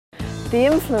The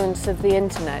influence of the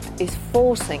internet is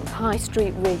forcing high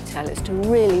street retailers to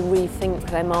really rethink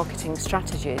their marketing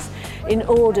strategies in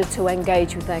order to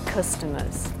engage with their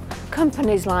customers.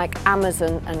 Companies like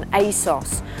Amazon and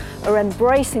ASOS are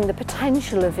embracing the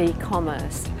potential of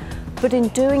e-commerce, but in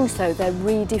doing so they're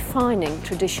redefining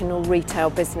traditional retail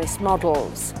business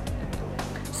models.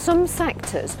 Some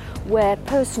sectors where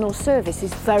personal service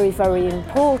is very, very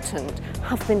important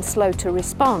have been slow to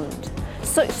respond.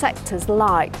 Such sectors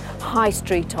like high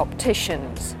street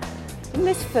opticians. In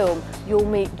this film, you'll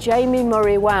meet Jamie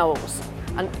Murray Wells,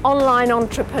 an online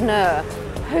entrepreneur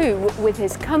who, with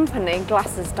his company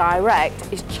Glasses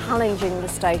Direct, is challenging the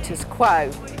status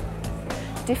quo.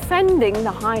 Defending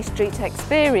the high street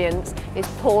experience is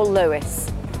Paul Lewis,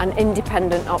 an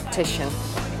independent optician.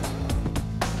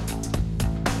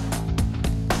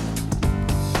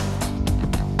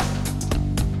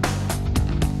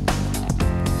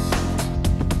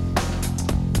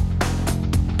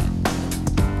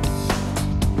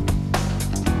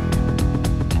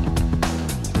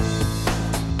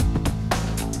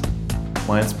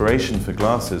 My inspiration for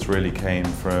Glasses really came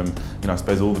from, I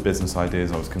suppose all the business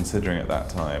ideas I was considering at that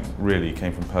time really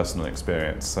came from personal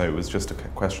experience. So it was just a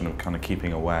question of kind of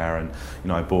keeping aware, and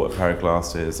I bought a pair of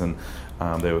glasses, and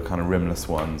they were kind of rimless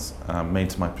ones, made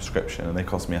to my prescription, and they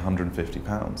cost me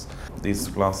 £150. These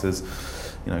glasses,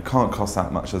 can't cost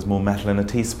that much. There's more metal in a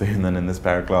teaspoon than in this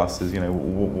pair of glasses.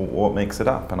 What makes it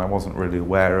up? And I wasn't really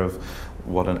aware of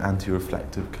what an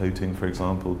anti-reflective coating, for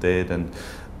example, did, and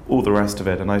all the rest of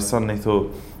it, and I suddenly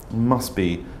thought, must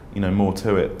be more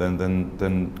to it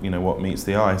than what meets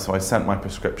the eye. So I sent my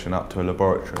prescription up to a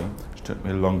laboratory, which took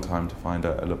me a long time to find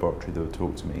a laboratory that would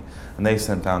talk to me, and they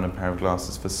sent down a pair of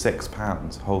glasses for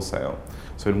 £6 wholesale.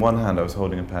 So in one hand I was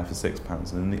holding a pair for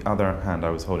 £6, and in the other hand I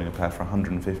was holding a pair for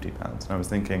 £150. And I was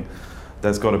thinking,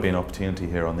 there's got to be an opportunity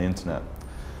here on the internet.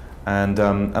 And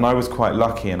I was quite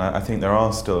lucky, and I think there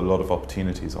are still a lot of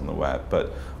opportunities on the web,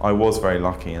 but I was very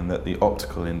lucky in that the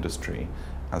optical industry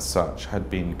as such had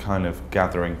been kind of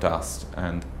gathering dust,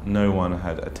 and no one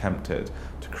had attempted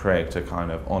to create a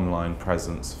kind of online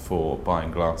presence for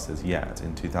buying glasses yet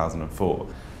in 2004.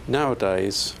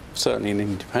 Nowadays, certainly in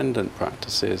independent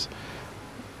practices,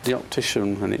 the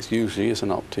optician, and it usually is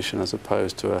an optician as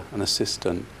opposed to an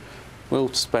assistant, will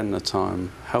spend the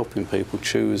time helping people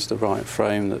choose the right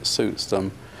frame that suits them,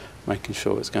 making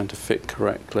sure it's going to fit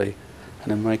correctly,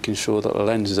 and then making sure that the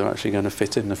lenses are actually going to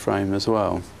fit in the frame as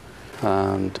well.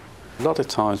 And a lot of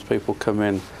times people come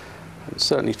in,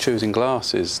 certainly choosing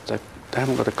glasses, they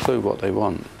haven't got a clue what they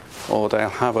want, or they'll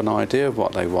have an idea of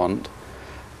what they want,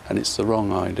 and it's the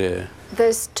wrong idea.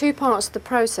 There's two parts of the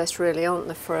process really, aren't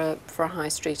there, for a high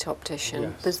street optician?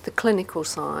 Yes. There's the clinical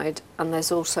side, and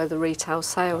there's also the retail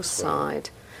sales side.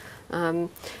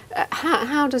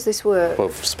 How does this work? Well,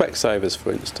 Specsavers,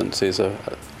 for instance, is a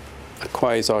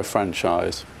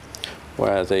quasi-franchise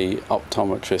where the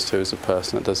optometrist, who is the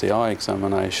person that does the eye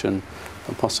examination,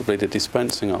 and possibly the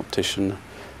dispensing optician,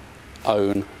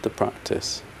 own the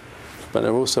practice. But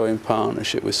they're also in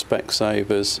partnership with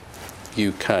Specsavers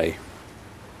UK.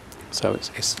 So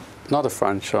it's not a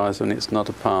franchise and it's not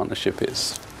a partnership,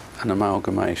 it's an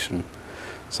amalgamation.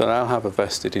 So they'll have a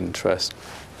vested interest,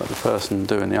 but the person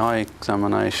doing the eye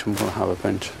examination will have a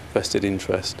vested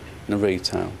interest in the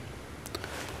retail.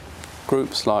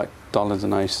 Groups like Dollars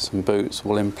and Aces and Boots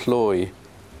will employ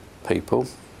people,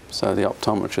 so the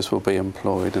optometrist will be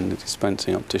employed and the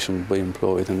dispensing optician will be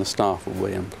employed and the staff will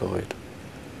be employed.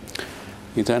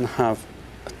 You then have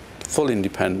a full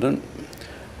independent,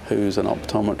 who's an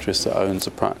optometrist that owns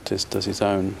a practice, does his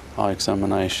own eye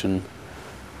examination,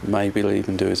 maybe he'll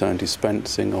even do his own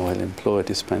dispensing, or he'll employ a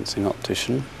dispensing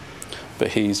optician, but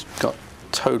he's got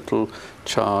total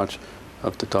charge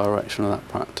of the direction of that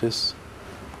practice.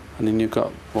 And then you've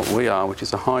got what we are, which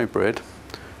is a hybrid,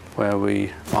 where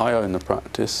I own the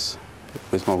practice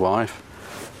with my wife,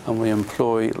 and we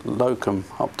employ locum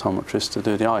optometrists to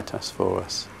do the eye test for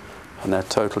us, and they're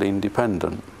totally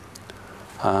independent.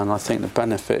 And I think the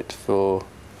benefit for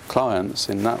clients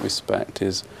in that respect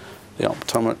is the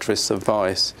optometrist's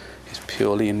advice is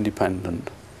purely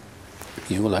independent.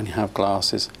 You will only have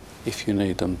glasses if you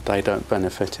need them. They don't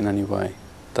benefit in any way.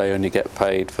 They only get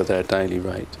paid for their daily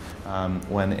rate.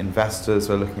 When investors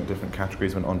are looking at different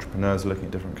categories, when entrepreneurs are looking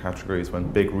at different categories,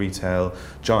 when big retail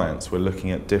giants were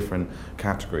looking at different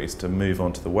categories to move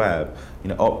onto the web,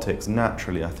 optics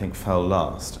naturally, I think, fell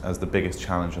last as the biggest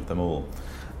challenge of them all.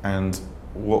 And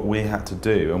what we had to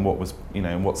do, and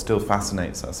what still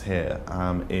fascinates us here,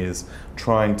 is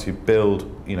trying to build,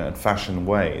 and fashion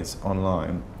ways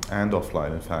online and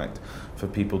offline, in fact, for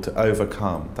people to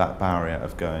overcome that barrier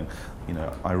of going, you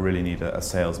know, I really need a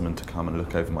salesman to come and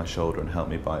look over my shoulder and help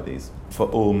me buy these. For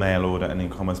all mail order and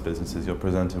e-commerce businesses, you're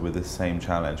presented with this same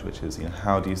challenge, which is, you know,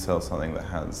 how do you sell something that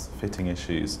has fitting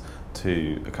issues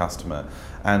to a customer?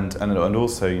 And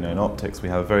also, you know, in optics, we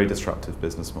have a very disruptive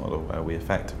business model where we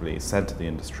effectively said to the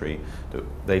industry that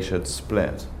they should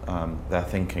split their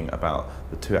thinking about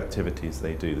the two activities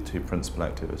they do. The two principal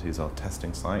activities are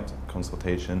testing site,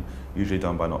 consultation, usually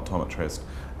done by an optometrist,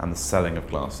 and the selling of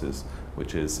glasses,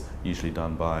 which is usually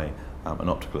done by an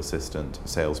optical assistant, a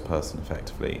salesperson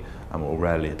effectively, or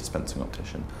rarely a dispensing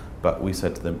optician. But we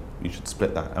said to them, you should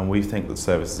split that, and we think that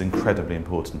service is incredibly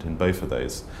important in both of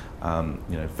those.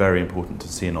 You know, very important to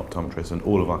see an optometrist, and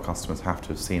all of our customers have to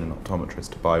have seen an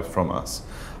optometrist to buy from us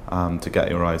to get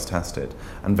your eyes tested,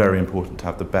 and very important to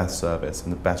have the best service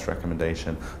and the best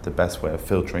recommendation, the best way of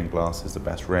filtering glasses, the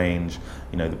best range,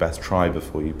 you know, the best try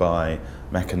before you buy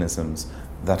mechanisms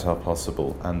that are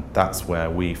possible, and that's where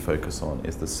we focus on,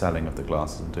 is the selling of the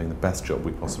glasses and doing the best job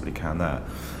we possibly can there.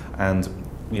 And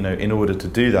you know, in order to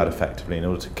do that effectively, in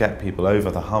order to get people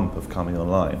over the hump of coming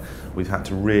online, we've had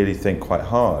to really think quite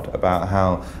hard about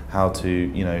how to,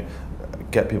 you know,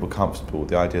 get people comfortable with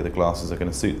the idea that glasses are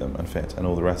going to suit them and fit and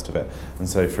all the rest of it. And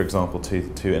so, for example,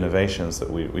 two innovations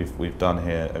that we've done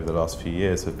here over the last few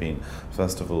years have been,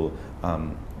 first of all,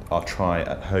 our try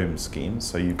at home scheme.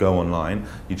 So you go online,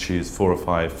 you choose 4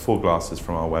 glasses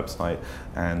from our website,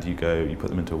 and you put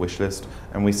them into a wish list,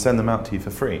 and we send them out to you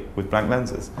for free with blank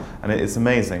lenses. And it's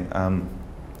amazing.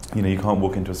 You know, you can't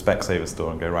walk into a Specsavers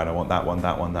store and go, right, I want that one,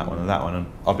 that one, that one, and that one, and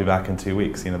I'll be back in 2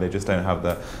 weeks. You know, they just don't have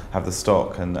the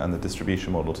stock and the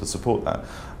distribution model to support that.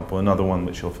 But another one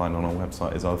which you'll find on our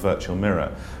website is our virtual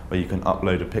mirror, where you can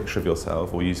upload a picture of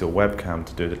yourself or use your webcam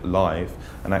to do it live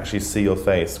and actually see your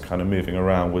face kind of moving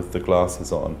around with the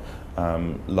glasses on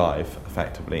live,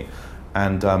 effectively.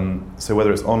 And so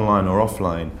whether it's online or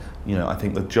offline, you know, I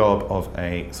think the job of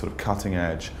a sort of cutting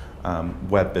edge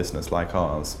web business like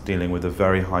ours, dealing with a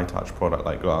very high-touch product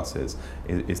like glasses,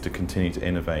 is to continue to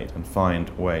innovate and find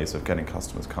ways of getting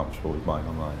customers comfortable with buying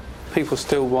online. People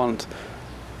still want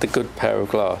the good pair of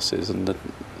glasses, and you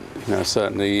know,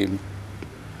 certainly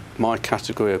my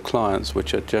category of clients,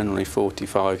 which are generally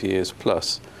 45 years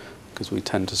plus, because we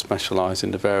tend to specialise in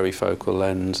the varifocal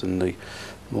lens and the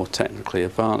more technically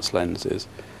advanced lenses,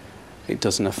 it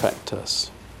doesn't affect us.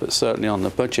 But certainly on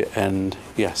the budget end,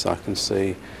 yes, I can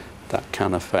see that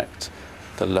can affect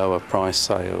the lower price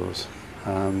sales.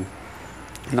 And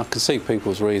I can see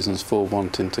people's reasons for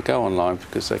wanting to go online,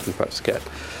 because they can perhaps get,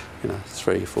 you know,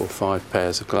 3, 4, 5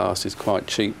 pairs of glasses quite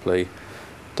cheaply.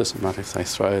 Doesn't matter if they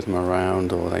throw them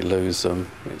around or they lose them,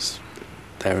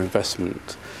 their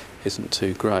investment isn't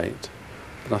too great.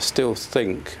 But I still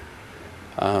think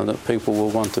that people will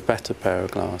want a better pair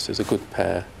of glasses, a good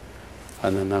pair,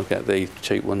 and then they'll get the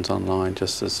cheap ones online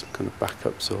just as kind of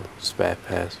backups or spare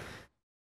pairs.